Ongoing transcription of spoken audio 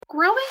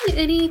Growing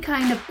any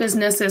kind of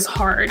business is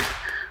hard,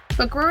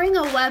 but growing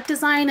a web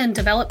design and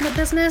development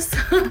business,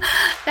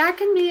 that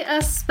can be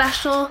a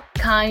special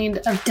kind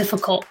of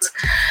difficult.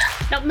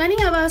 Now, many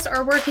of us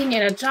are working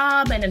in a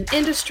job and an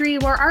industry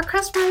where our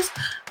customers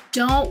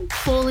don't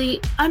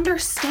fully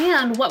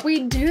understand what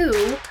we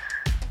do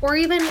or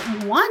even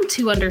want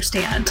to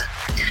understand.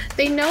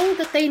 They know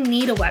that they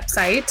need a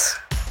website,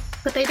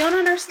 but they don't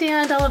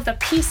understand all of the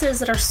pieces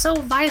that are so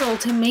vital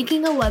to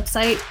making a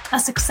website a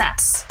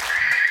success.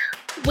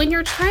 When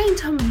you're trying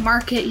to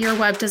market your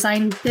web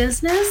design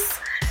business,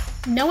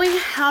 knowing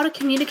how to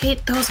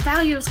communicate those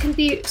values can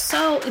be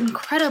so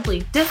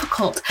incredibly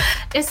difficult,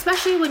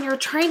 especially when you're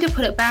trying to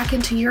put it back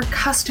into your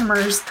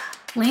customers'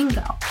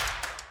 lingo.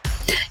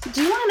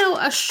 Do you want to know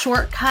a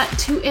shortcut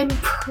to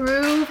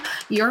improve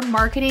your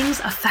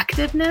marketing's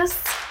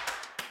effectiveness?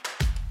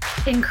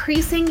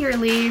 Increasing your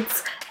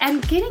leads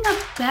and getting a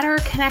better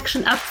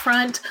connection up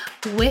front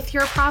with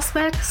your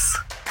prospects?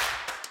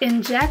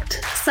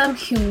 Inject some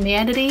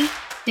humanity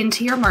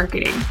into your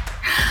marketing.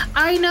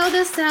 I know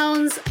this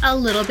sounds a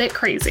little bit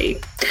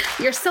crazy.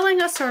 You're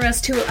selling a service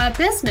to a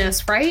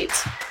business, right?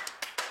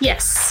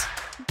 Yes,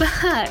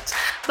 but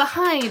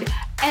behind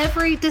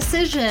every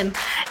decision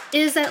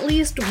is at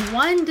least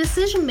one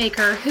decision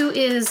maker who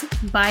is,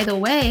 by the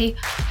way,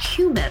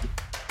 human.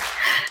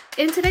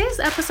 In today's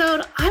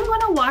episode, I'm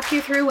going to walk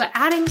you through what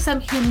adding some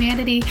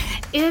humanity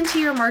into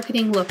your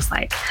marketing looks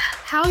like,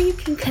 how you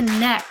can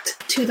connect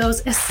to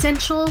those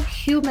essential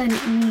human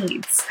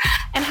needs,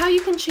 and how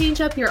you can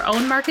change up your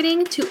own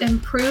marketing to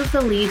improve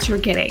the leads you're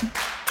getting.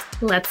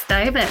 Let's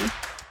dive in.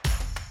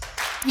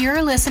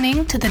 You're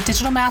listening to the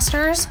Digital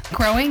Masters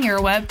Growing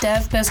Your Web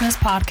Dev Business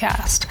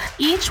podcast.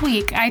 Each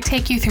week, I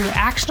take you through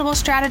actionable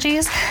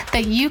strategies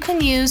that you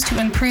can use to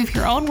improve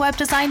your own web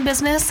design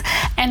business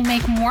and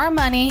make more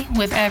money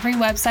with every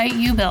website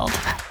you build.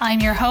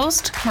 I'm your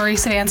host,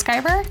 Marisa Van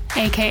Sciver,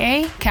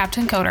 aka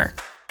Captain Coder.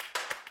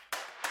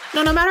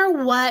 Now, no matter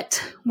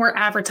what we're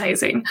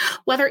advertising,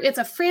 whether it's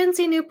a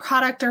fancy new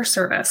product or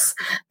service,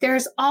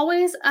 there's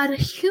always a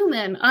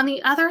human on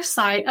the other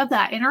side of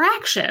that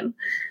interaction.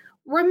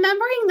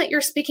 Remembering that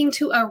you're speaking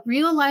to a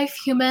real-life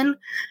human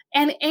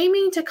and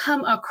aiming to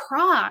come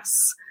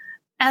across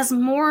as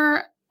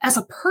more as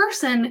a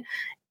person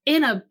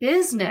in a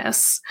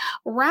business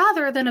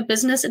rather than a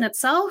business in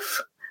itself,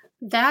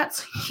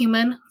 that's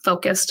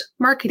human-focused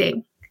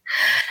marketing.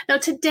 Now,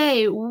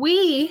 today,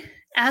 we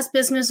as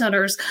business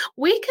owners,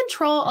 we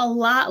control a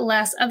lot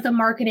less of the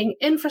marketing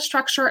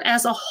infrastructure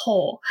as a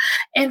whole.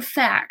 In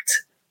fact,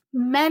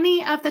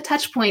 many of the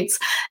touch points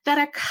that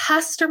a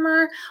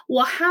customer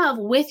will have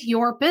with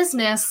your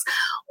business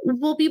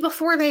will be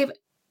before they've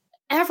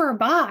ever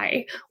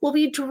will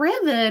be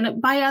driven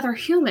by other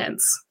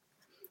humans.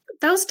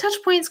 Those touch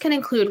points can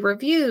include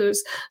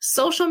reviews,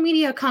 social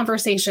media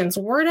conversations,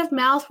 word of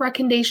mouth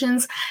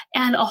recommendations,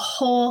 and a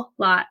whole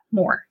lot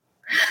more.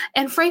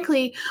 And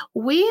frankly,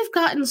 we've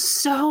gotten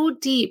so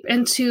deep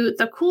into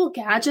the cool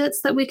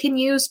gadgets that we can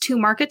use to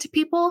market to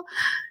people,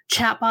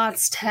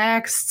 chatbots,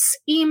 texts,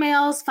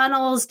 emails,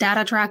 funnels,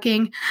 data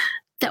tracking,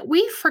 that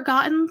we've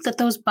forgotten that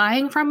those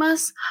buying from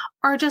us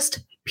are just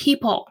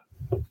people.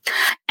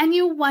 And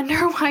you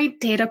wonder why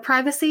data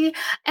privacy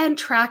and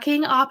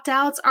tracking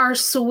opt-outs are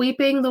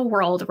sweeping the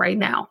world right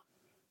now.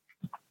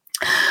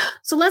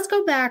 So let's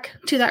go back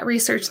to that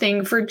research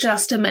thing for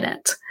just a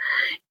minute.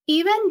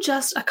 Even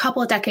just a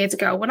couple of decades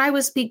ago, when I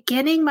was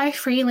beginning my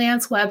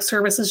freelance web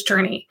services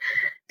journey,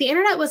 the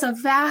internet was a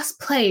vast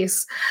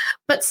place,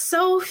 but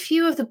so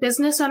few of the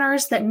business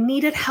owners that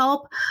needed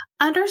help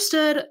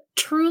understood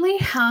truly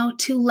how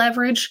to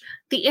leverage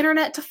the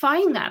internet to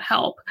find that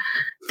help.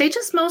 They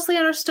just mostly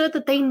understood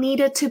that they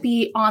needed to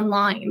be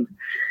online.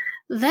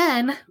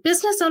 Then,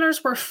 business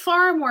owners were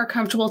far more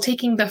comfortable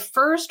taking the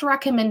first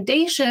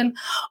recommendation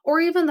or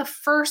even the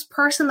first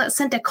person that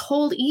sent a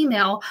cold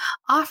email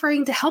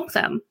offering to help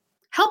them.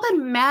 Help had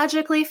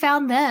magically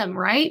found them,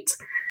 right?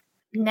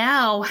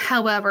 Now,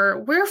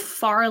 however, we're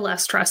far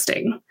less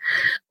trusting.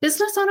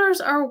 Business owners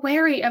are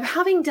wary of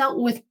having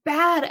dealt with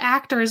bad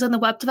actors in the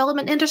web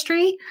development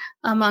industry,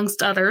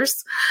 amongst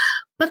others,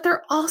 but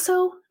they're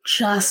also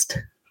just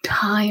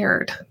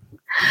tired.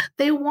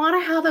 They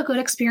want to have a good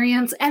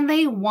experience and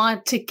they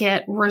want to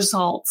get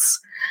results.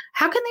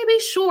 How can they be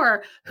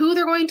sure who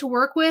they're going to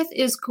work with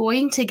is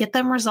going to get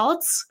them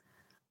results?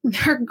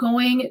 They're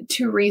going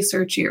to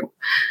research you.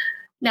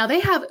 Now,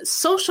 they have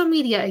social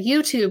media,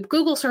 YouTube,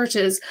 Google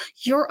searches,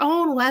 your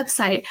own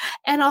website,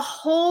 and a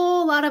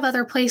whole lot of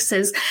other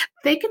places.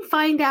 They can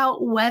find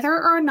out whether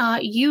or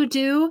not you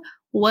do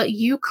what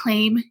you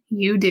claim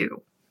you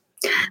do.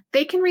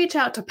 They can reach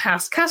out to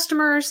past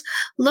customers,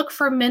 look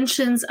for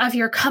mentions of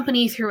your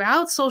company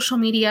throughout social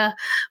media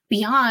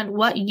beyond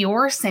what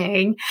you're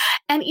saying,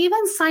 and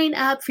even sign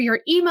up for your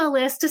email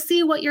list to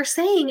see what you're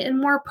saying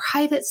in more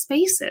private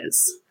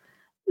spaces.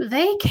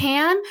 They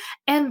can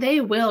and they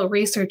will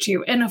research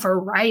you in a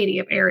variety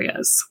of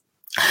areas.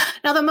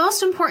 Now, the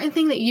most important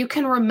thing that you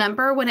can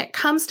remember when it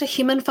comes to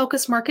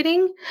human-focused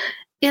marketing,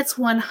 it's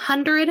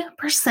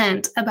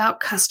 100% about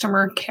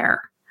customer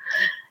care.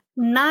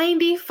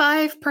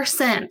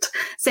 95%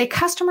 say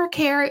customer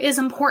care is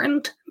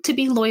important to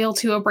be loyal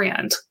to a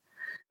brand.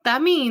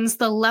 That means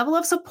the level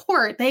of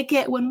support they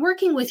get when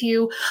working with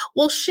you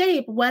will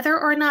shape whether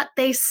or not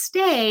they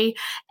stay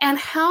and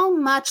how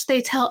much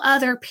they tell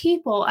other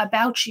people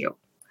about you.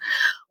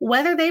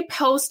 Whether they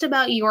post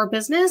about your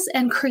business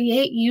and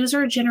create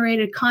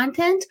user-generated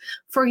content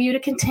for you to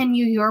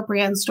continue your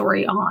brand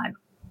story on.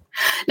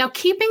 Now,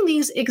 keeping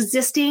these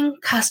existing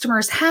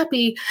customers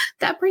happy,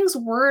 that brings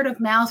word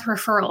of mouth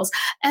referrals,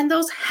 and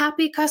those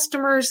happy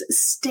customers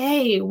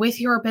stay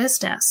with your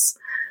business.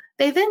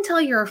 They then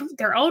tell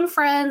their own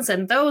friends,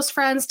 and those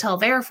friends tell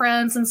their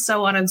friends, and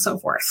so on and so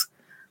forth.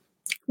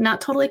 Not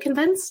totally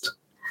convinced?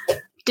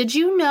 Did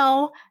you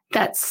know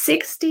that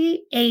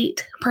 68%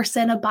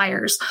 of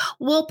buyers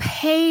will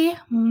pay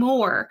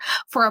more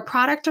for a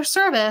product or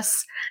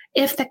service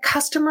if the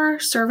customer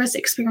service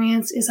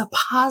experience is a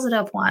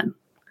positive one?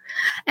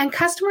 And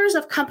customers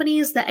of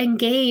companies that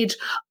engage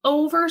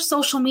over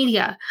social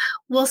media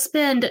will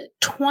spend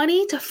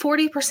 20 to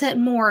 40%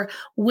 more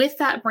with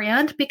that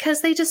brand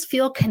because they just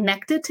feel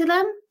connected to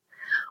them.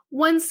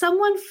 When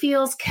someone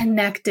feels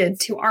connected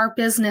to our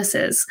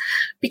businesses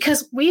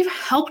because we've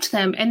helped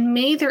them and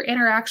made their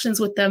interactions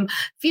with them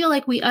feel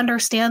like we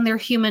understand they're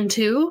human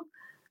too,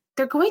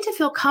 they're going to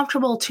feel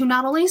comfortable to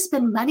not only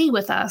spend money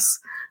with us,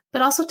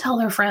 but also tell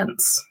their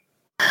friends.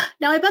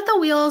 Now, I bet the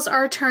wheels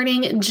are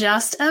turning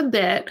just a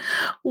bit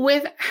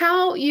with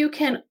how you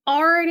can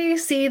already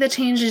see the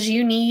changes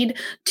you need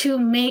to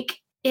make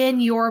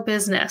in your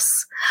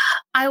business.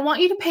 I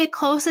want you to pay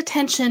close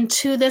attention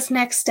to this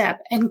next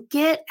step and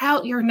get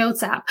out your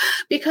notes app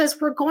because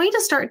we're going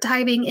to start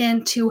diving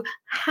into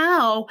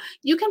how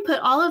you can put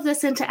all of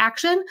this into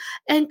action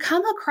and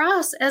come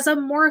across as a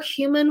more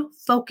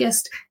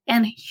human-focused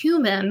and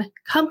human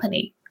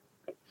company.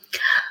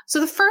 So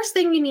the first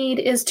thing you need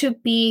is to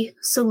be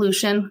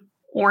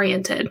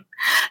solution-oriented.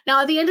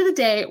 Now, at the end of the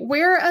day,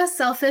 we're a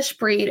selfish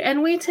breed,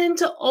 and we tend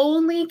to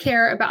only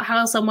care about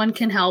how someone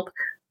can help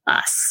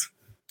us.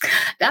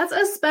 That's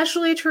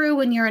especially true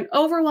when you're an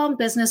overwhelmed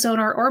business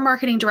owner or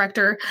marketing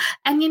director,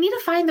 and you need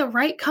to find the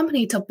right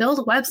company to build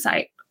a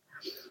website.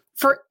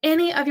 For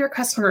any of your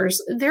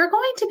customers, they're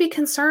going to be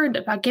concerned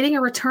about getting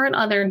a return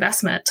on their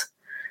investment.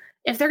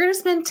 If they're going to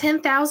spend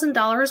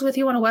 $10,000 with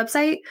you on a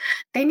website,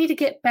 they need to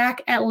get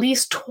back at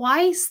least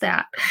twice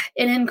that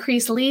and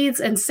increase leads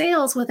and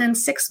sales within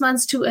 6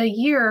 months to a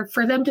year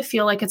for them to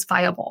feel like it's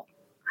viable.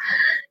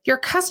 Your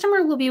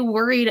customer will be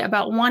worried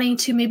about wanting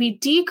to maybe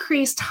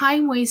decrease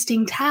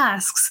time-wasting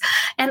tasks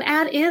and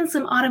add in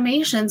some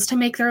automations to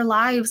make their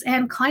lives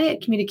and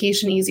client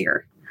communication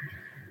easier.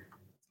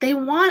 They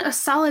want a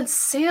solid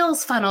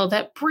sales funnel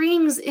that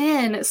brings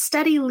in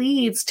steady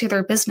leads to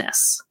their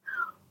business.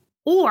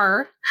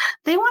 Or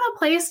they want a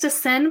place to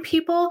send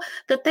people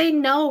that they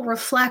know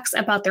reflects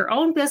about their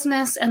own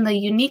business and the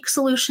unique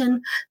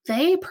solution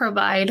they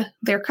provide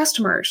their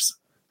customers.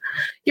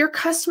 Your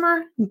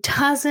customer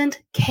doesn't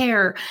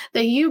care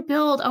that you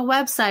build a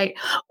website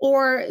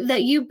or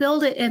that you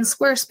build it in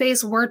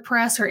Squarespace,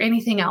 WordPress, or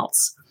anything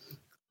else.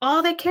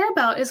 All they care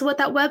about is what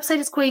that website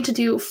is going to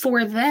do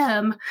for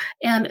them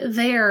and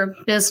their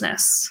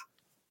business.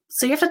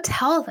 So you have to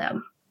tell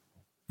them.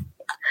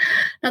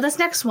 Now, this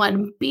next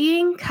one,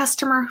 being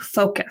customer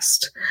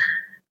focused.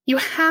 You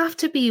have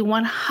to be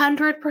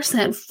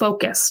 100%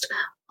 focused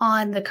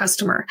on the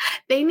customer.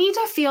 They need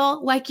to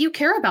feel like you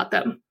care about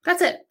them.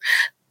 That's it.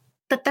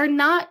 That they're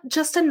not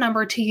just a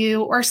number to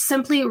you or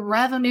simply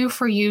revenue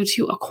for you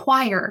to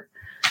acquire.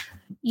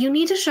 You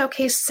need to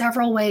showcase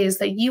several ways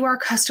that you are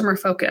customer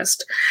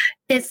focused.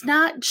 It's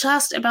not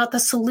just about the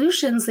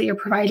solutions that you're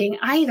providing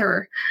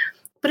either,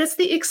 but it's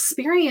the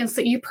experience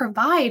that you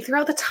provide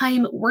throughout the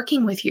time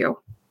working with you.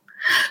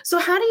 So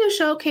how do you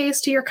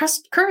showcase to your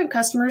current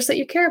customers that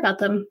you care about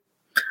them?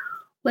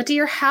 What do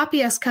your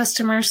happiest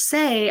customers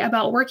say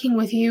about working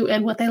with you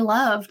and what they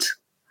loved?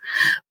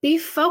 Be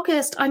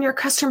focused on your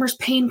customers'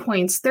 pain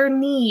points, their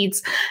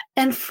needs,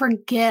 and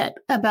forget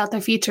about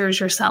the features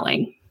you're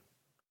selling.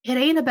 It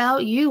ain't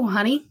about you,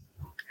 honey.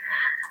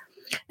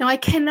 Now, I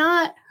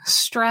cannot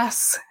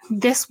stress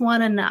this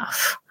one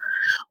enough.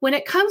 When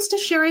it comes to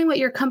sharing what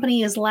your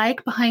company is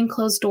like behind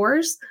closed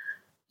doors,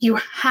 you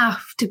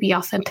have to be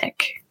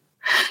authentic.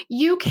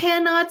 You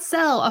cannot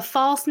sell a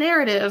false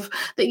narrative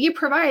that you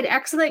provide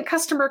excellent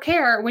customer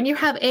care when you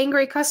have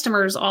angry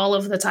customers all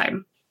of the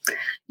time.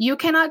 You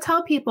cannot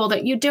tell people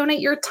that you donate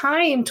your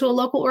time to a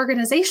local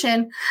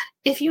organization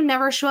if you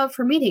never show up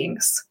for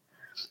meetings.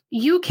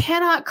 You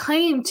cannot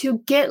claim to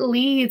get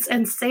leads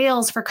and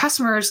sales for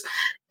customers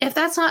if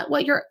that's not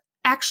what your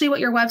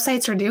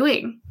websites are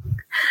doing.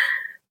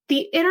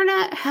 The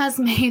internet has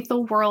made the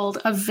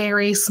world a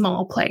very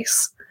small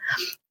place.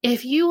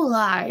 If you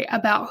lie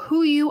about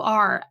who you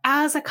are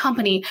as a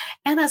company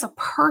and as a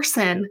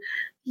person,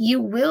 you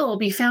will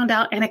be found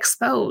out and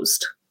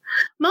exposed.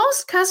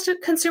 Most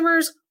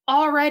consumers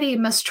already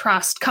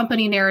mistrust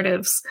company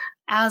narratives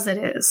as it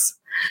is.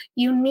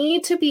 You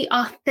need to be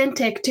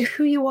authentic to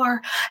who you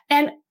are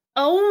and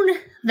Own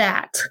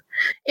that.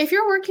 If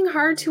you're working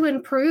hard to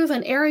improve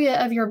an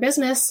area of your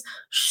business,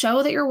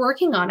 show that you're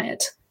working on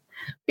it.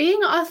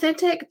 Being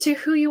authentic to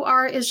who you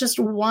are is just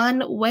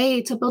one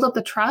way to build up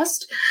the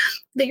trust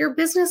that your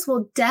business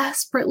will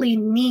desperately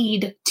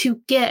need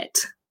to get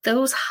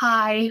those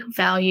high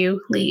value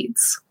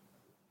leads.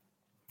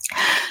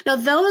 Now,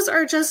 those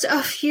are just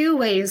a few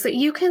ways that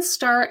you can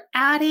start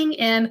adding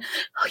in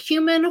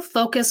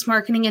human-focused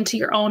marketing into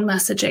your own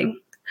messaging.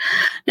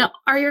 Now,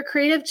 are your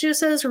creative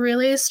juices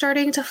really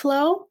starting to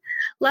flow?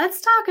 Let's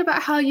talk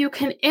about how you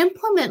can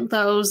implement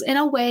those in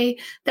a way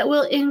that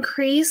will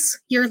increase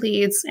your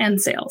leads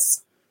and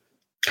sales.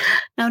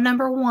 Now,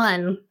 number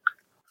 1,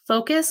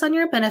 focus on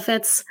your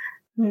benefits,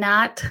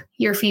 not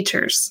your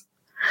features.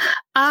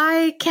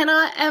 I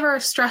cannot ever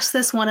stress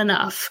this one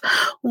enough.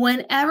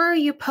 Whenever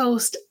you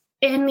post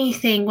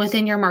anything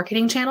within your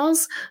marketing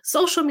channels,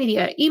 social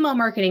media, email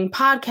marketing,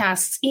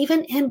 podcasts,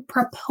 even in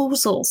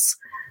proposals,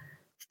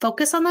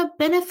 focus on the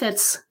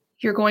benefits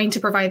you're going to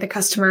provide the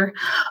customer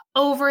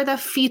over the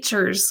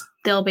features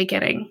they'll be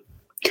getting.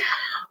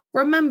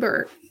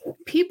 Remember,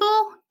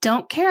 people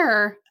don't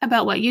care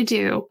about what you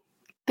do.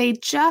 They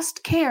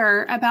just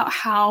care about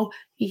how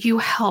you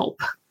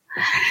help.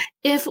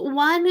 If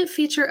one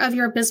feature of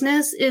your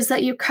business is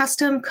that you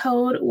custom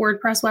code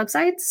WordPress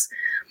websites,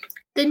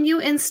 then you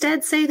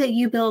instead say that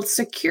you build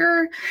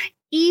secure,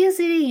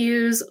 easy to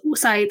use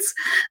sites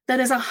that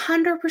is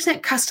 100%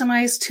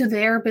 customized to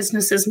their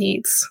business's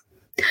needs.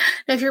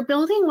 Now, if you're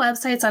building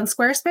websites on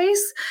Squarespace,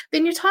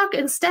 then you talk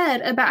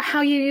instead about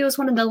how you use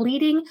one of the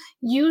leading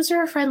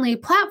user-friendly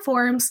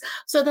platforms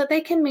so that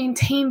they can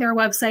maintain their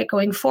website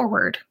going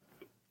forward.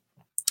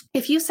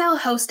 If you sell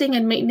hosting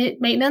and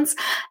maintenance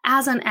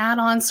as an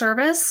add-on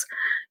service,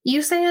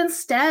 you say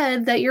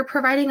instead that you're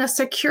providing a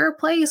secure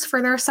place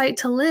for their site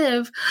to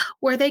live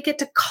where they get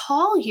to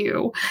call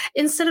you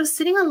instead of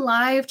sitting on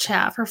live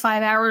chat for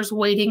 5 hours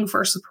waiting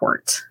for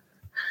support.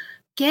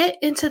 Get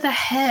into the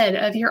head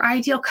of your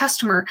ideal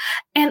customer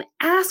and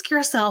ask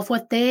yourself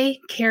what they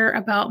care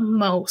about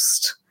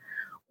most.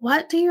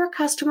 What do your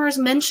customers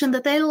mention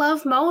that they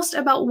love most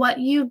about what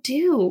you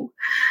do?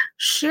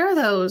 Share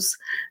those,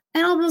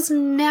 and almost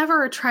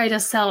never try to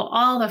sell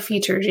all the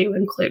features you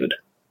include.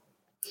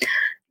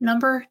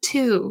 Number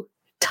 2,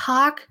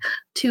 talk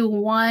to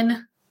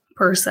one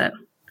person.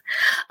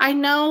 I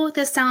know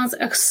this sounds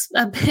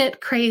a bit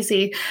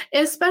crazy,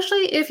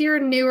 especially if you're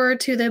newer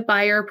to the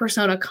buyer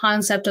persona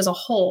concept as a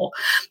whole,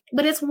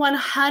 but it's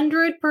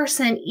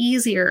 100%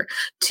 easier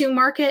to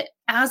market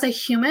as a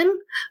human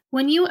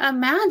when you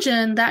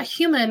imagine that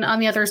human on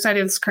the other side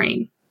of the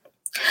screen.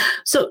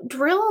 So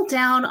drill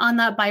down on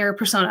that buyer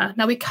persona.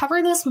 Now, we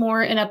cover this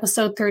more in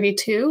episode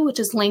 32, which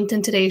is linked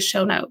in today's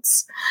show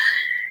notes.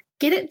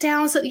 Get it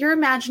down so that you're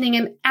imagining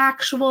an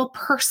actual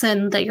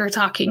person that you're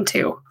talking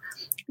to.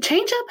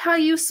 Change up how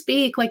you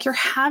speak like you're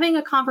having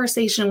a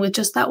conversation with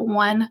just that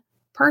one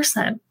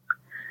person.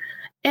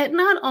 It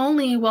not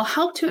only will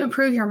help to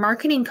improve your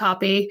marketing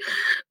copy,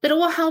 but it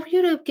will help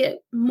you to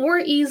more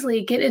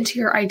easily get into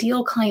your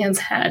ideal client's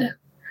head.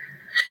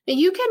 Now,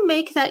 you can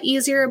make that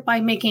easier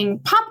by making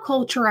pop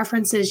culture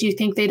references you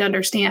think they'd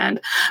understand,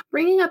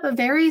 bringing up a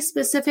very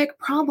specific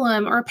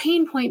problem or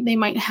pain point they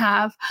might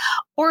have,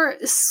 or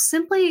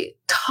simply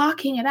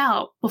talking it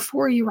out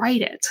before you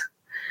write it.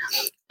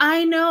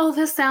 I know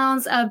this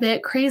sounds a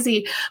bit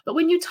crazy, but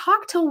when you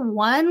talk to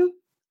one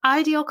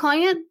ideal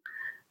client,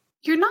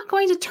 you're not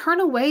going to turn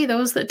away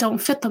those that don't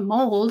fit the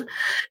mold.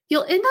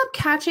 You'll end up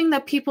catching the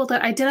people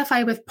that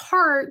identify with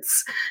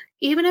parts,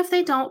 even if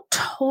they don't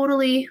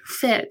totally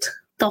fit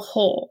the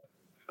whole.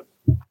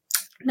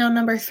 Now,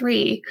 number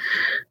 3,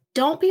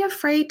 don't be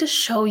afraid to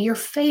show your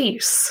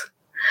face.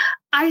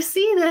 I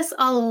see this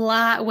a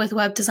lot with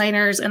web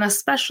designers and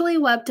especially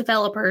web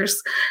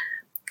developers,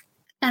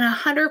 and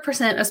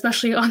 100%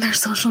 especially on their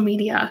social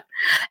media.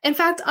 In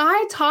fact,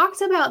 I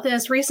talked about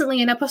this recently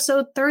in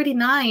episode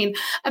 39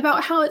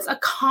 about how it's a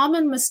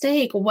common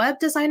mistake web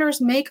designers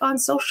make on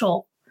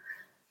social.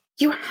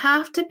 You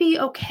have to be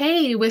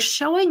okay with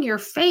showing your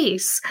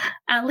face,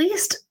 at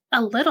least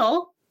a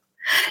little.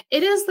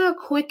 It is the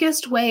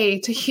quickest way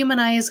to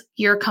humanize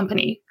your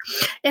company.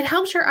 It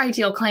helps your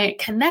ideal client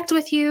connect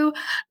with you,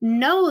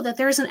 know that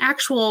there's an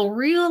actual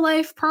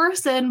real-life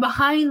person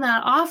behind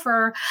that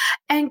offer,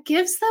 and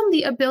gives them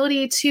the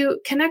ability to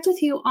connect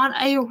with you on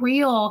a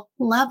real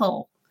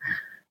level.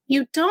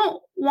 You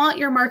don't want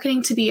your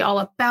marketing to be all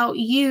about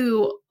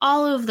you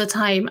all of the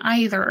time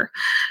either.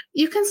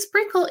 You can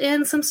sprinkle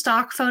in some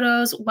stock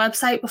photos,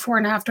 website before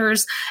and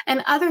afters,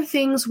 and other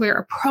things where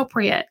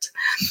appropriate.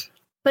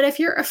 But if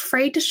you're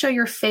afraid to show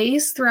your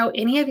face throughout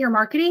any of your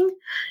marketing,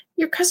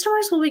 your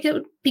customers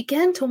will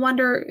begin to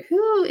wonder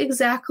who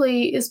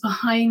exactly is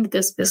behind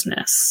this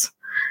business.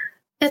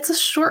 It's a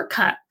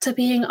shortcut to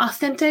being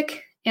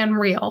authentic and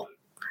real.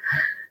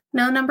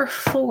 Now, number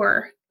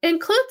 4,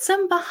 include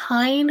some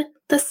behind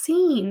the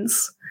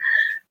scenes.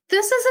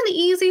 This is an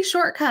easy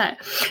shortcut.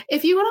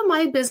 If you go to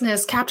my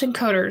business, Captain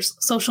Coders,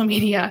 social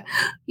media,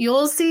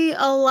 you'll see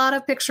a lot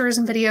of pictures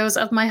and videos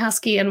of my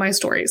husky and my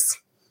stories.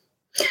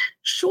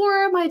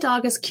 Sure, my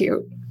dog is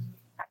cute,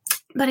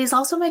 but he's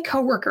also my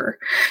coworker.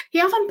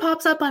 He often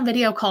pops up on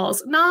video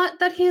calls. Not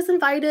that he's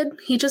invited,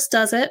 he just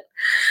does it.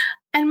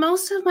 And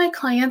most of my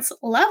clients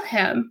love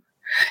him.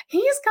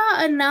 He's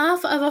got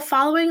enough of a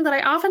following that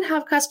I often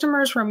have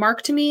customers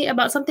remark to me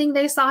about something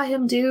they saw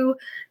him do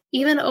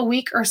even a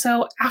week or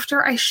so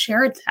after I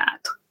shared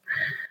that.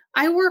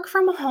 I work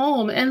from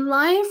home, and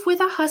life with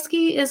a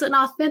husky is an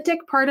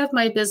authentic part of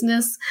my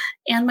business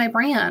and my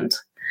brand.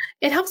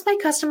 It helps my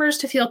customers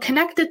to feel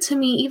connected to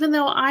me, even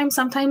though I'm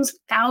sometimes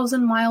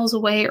 1,000 miles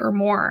away or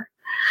more.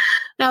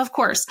 Now, of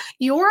course,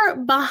 your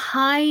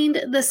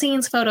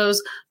behind-the-scenes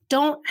photos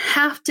don't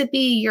have to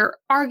be your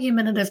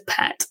argumentative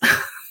pet.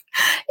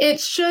 It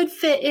should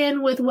fit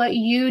in with what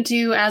you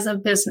do as a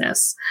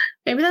business.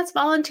 Maybe that's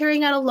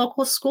volunteering at a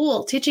local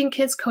school, teaching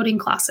kids coding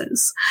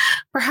classes.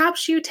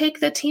 Perhaps you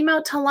take the team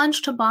out to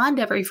lunch to bond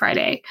every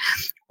Friday.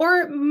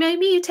 Or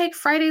maybe you take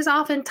Fridays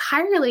off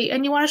entirely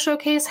and you want to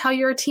showcase how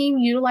your team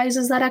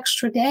utilizes that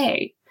extra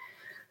day.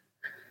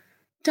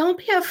 Don't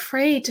be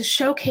afraid to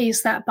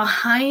showcase that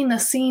behind the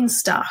scenes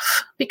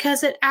stuff,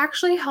 because it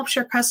actually helps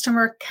your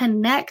customer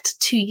connect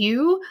to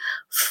you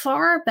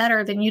far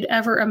better than you'd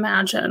ever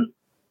imagine.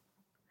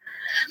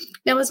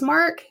 Now, as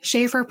Mark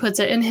Schaefer puts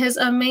it in his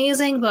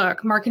amazing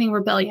book, Marketing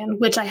Rebellion,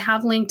 which I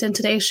have linked in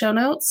today's show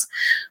notes,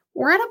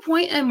 we're at a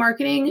point in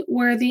marketing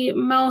where the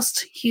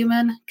most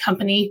human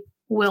company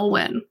will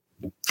win.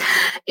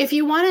 If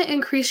you want to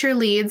increase your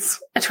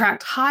leads,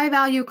 attract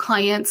high-value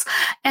clients,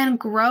 and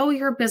grow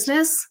your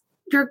business,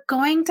 you're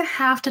going to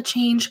have to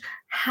change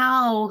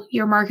how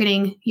you're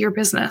marketing your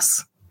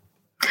business.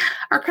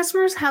 Our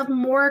customers have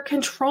more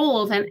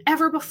control than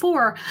ever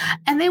before,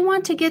 and they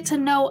want to get to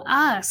know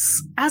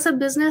us as a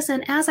business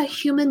and as a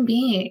human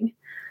being.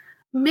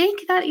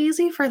 Make that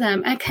easy for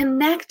them and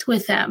connect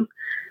with them.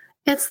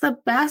 It's the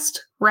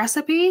best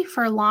recipe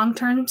for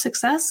long-term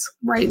success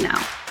right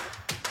now.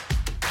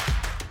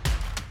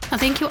 Well,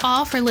 thank you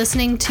all for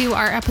listening to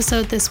our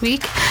episode this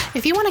week.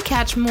 If you want to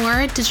catch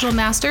more Digital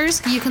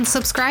Masters, you can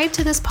subscribe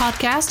to this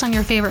podcast on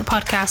your favorite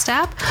podcast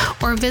app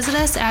or visit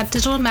us at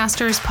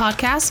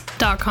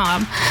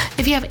digitalmasterspodcast.com.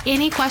 If you have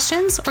any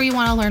questions or you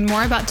want to learn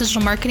more about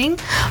digital marketing,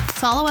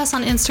 follow us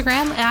on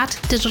Instagram at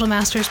Digital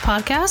Masters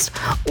Podcast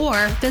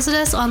or visit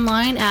us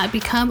online at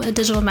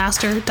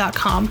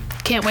becomeadigitalmaster.com.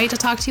 Can't wait to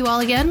talk to you all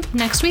again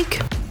next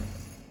week.